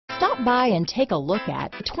Stop by and take a look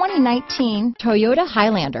at the 2019 Toyota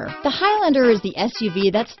Highlander. The Highlander is the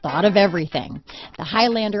SUV that's thought of everything. The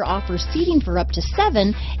Highlander offers seating for up to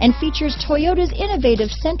 7 and features Toyota's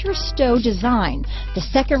innovative center stow design. The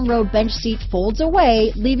second row bench seat folds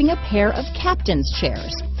away, leaving a pair of captain's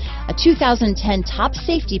chairs. A 2010 top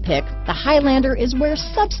safety pick, the Highlander is where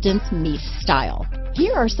substance meets style.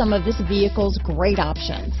 Here are some of this vehicle's great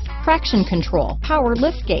options: traction control, power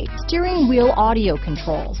liftgate, steering wheel audio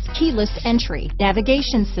controls, keyless entry,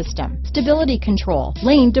 navigation system, stability control,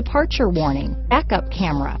 lane departure warning, backup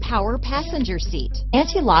camera, power passenger seat,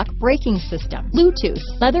 anti-lock braking system, Bluetooth,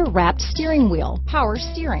 leather-wrapped steering wheel, power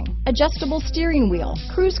steering, adjustable steering wheel,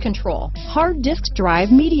 cruise control, hard disk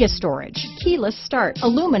drive media storage, keyless start,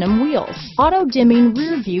 aluminum wheels, auto-dimming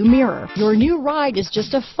rear view mirror. Your new ride is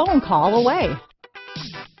just a phone call away.